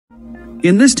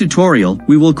In this tutorial,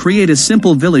 we will create a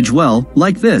simple village well,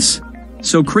 like this.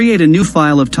 So create a new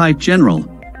file of type general.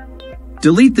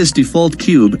 Delete this default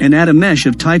cube and add a mesh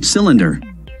of type cylinder.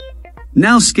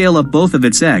 Now scale up both of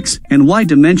its x and y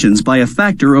dimensions by a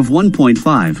factor of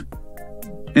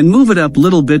 1.5. And move it up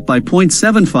little bit by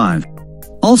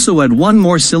 0.75. Also add one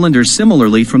more cylinder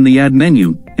similarly from the add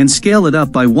menu, and scale it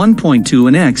up by 1.2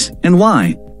 in x and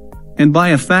y. And by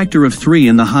a factor of 3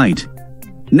 in the height.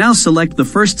 Now select the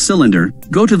first cylinder,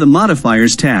 go to the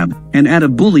Modifiers tab, and add a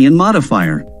Boolean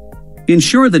modifier.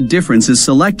 Ensure the difference is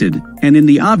selected, and in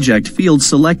the Object field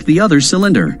select the other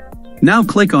cylinder. Now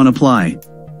click on Apply.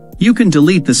 You can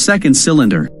delete the second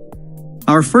cylinder.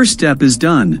 Our first step is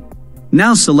done.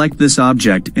 Now select this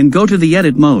object and go to the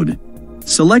Edit mode.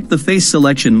 Select the Face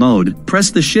Selection mode, press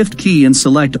the Shift key and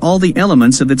select all the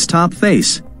elements of its top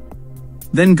face.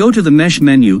 Then go to the Mesh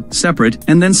menu, Separate,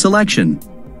 and then Selection.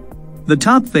 The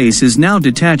top face is now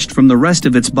detached from the rest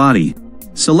of its body.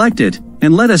 Select it,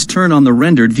 and let us turn on the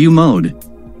Rendered View mode.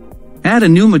 Add a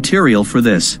new material for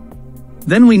this.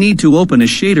 Then we need to open a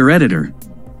shader editor.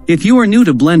 If you are new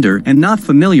to Blender and not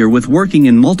familiar with working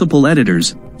in multiple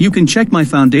editors, you can check my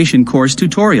Foundation course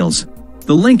tutorials.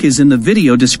 The link is in the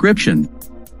video description.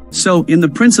 So, in the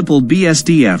principled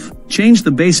BSDF, change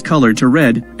the base color to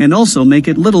red, and also make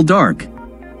it little dark.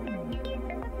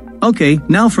 Okay,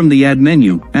 now from the Add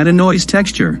menu, add a noise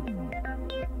texture.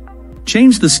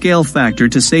 Change the scale factor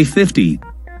to say 50.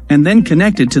 And then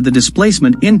connect it to the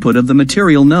displacement input of the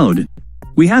material node.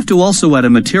 We have to also add a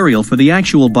material for the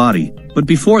actual body, but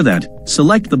before that,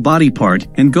 select the body part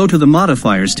and go to the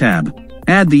Modifiers tab.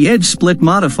 Add the Edge Split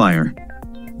modifier.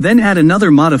 Then add another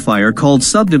modifier called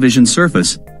Subdivision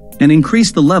Surface, and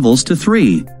increase the levels to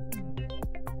 3.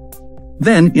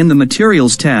 Then, in the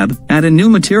Materials tab, add a new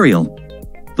material.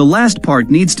 The last part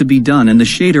needs to be done in the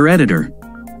shader editor.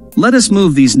 Let us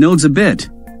move these nodes a bit.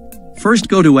 First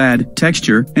go to Add,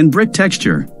 Texture, and Brick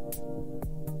Texture.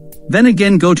 Then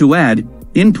again go to Add,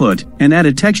 Input, and add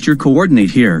a texture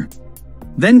coordinate here.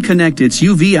 Then connect its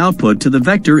UV output to the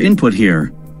vector input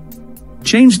here.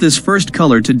 Change this first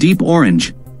color to deep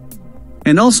orange.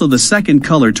 And also the second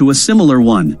color to a similar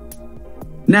one.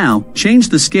 Now, change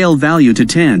the scale value to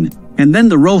 10, and then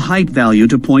the row height value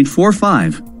to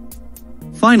 0.45.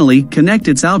 Finally, connect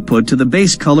its output to the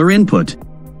base color input.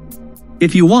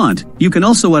 If you want, you can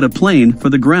also add a plane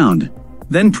for the ground.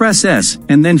 Then press S,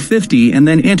 and then 50 and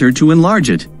then enter to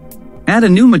enlarge it. Add a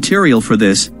new material for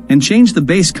this, and change the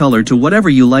base color to whatever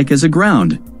you like as a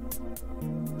ground.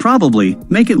 Probably,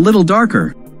 make it little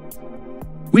darker.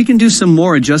 We can do some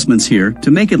more adjustments here to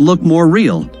make it look more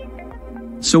real.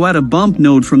 So add a bump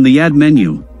node from the Add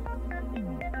menu.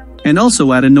 And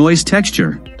also add a noise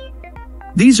texture.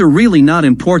 These are really not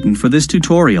important for this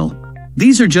tutorial.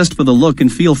 These are just for the look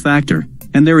and feel factor,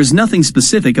 and there is nothing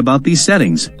specific about these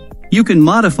settings. You can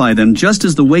modify them just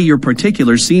as the way your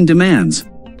particular scene demands.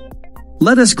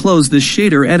 Let us close this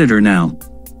shader editor now.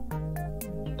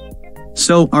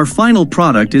 So, our final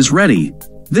product is ready.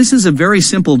 This is a very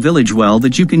simple village well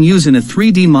that you can use in a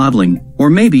 3D modeling, or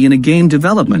maybe in a game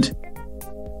development.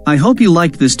 I hope you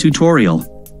liked this tutorial.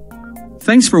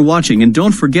 Thanks for watching and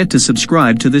don't forget to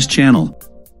subscribe to this channel.